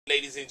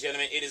Ladies and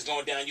gentlemen, it is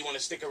going down. You want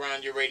to stick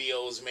around your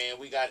radios, man.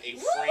 We got a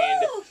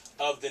friend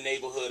of the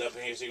neighborhood up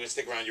in here, so you're going to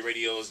stick around your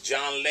radios.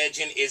 John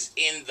Legend is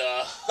in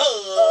the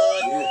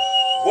hood. Yeah.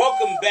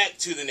 Welcome back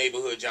to the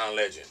neighborhood, John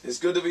Legend. It's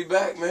good to be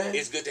back, man.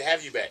 It's good to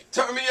have you back.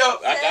 Turn me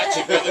up. I got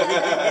you, brother. We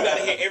got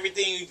to hear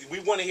everything. We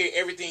want to hear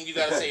everything you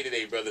got to say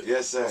today, brother.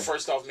 Yes, sir. Well,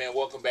 first off, man,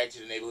 welcome back to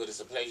the neighborhood. It's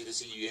a pleasure to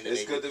see you in the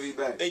neighborhood. It's good to be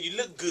back. And you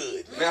look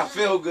good. Man, I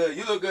feel good.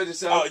 You look good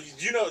yourself. Oh,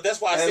 you know,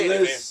 that's why I said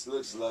it, man.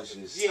 Looks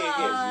luscious.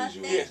 Yeah, as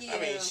usual. Thank you. I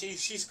mean,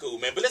 she's cool,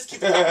 man. But let's keep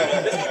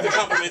the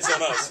compliments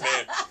on us,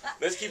 man.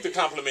 Let's keep the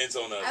compliments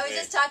on us. I was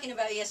just talking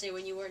about yesterday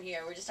when you weren't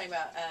here. We're just talking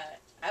about.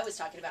 I was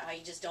talking about how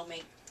you just don't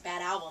make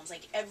bad albums.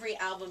 Like every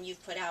album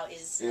you've put out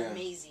is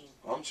amazing.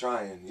 I'm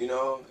trying. You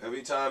know,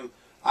 every time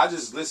I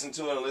just listen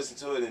to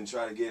it and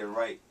try to get it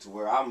right to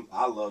where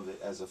I love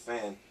it as a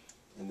fan,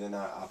 and then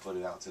I put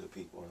it out to the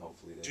people and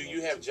hopefully they. Do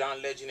you have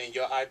John Legend in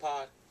your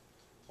iPod?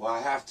 Well, I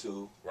have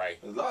to. Right.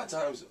 A lot of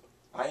times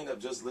I end up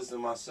just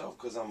listening to myself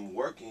because I'm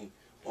working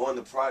on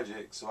the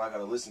project, so I got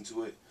to listen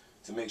to it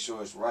to make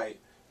sure it's right,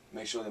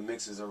 make sure the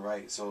mixes are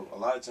right. So a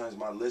lot of times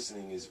my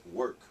listening is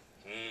work.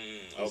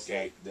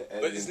 Okay. Like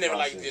but it's never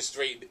process. like just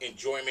straight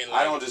enjoyment.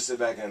 Like, I don't just sit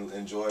back and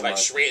enjoy like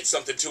shred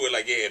something to it.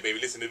 Like, yeah, baby,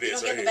 listen to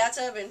this. You don't get in the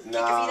bathtub and kick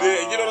your feet out?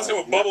 Yeah, you know what I'm saying,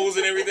 with bubbles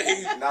and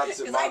everything. Not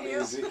to my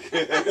music.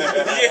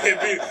 Yeah,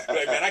 baby.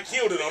 Like, man, I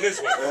killed it on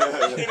this one.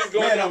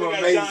 I'm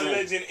amazing. John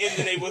Legend in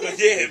the neighborhood.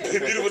 Yeah,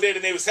 beautiful day in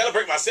the neighborhood.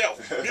 Celebrate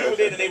myself. Beautiful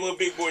day in the neighborhood.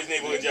 Big boys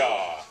neighborhood,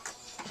 y'all.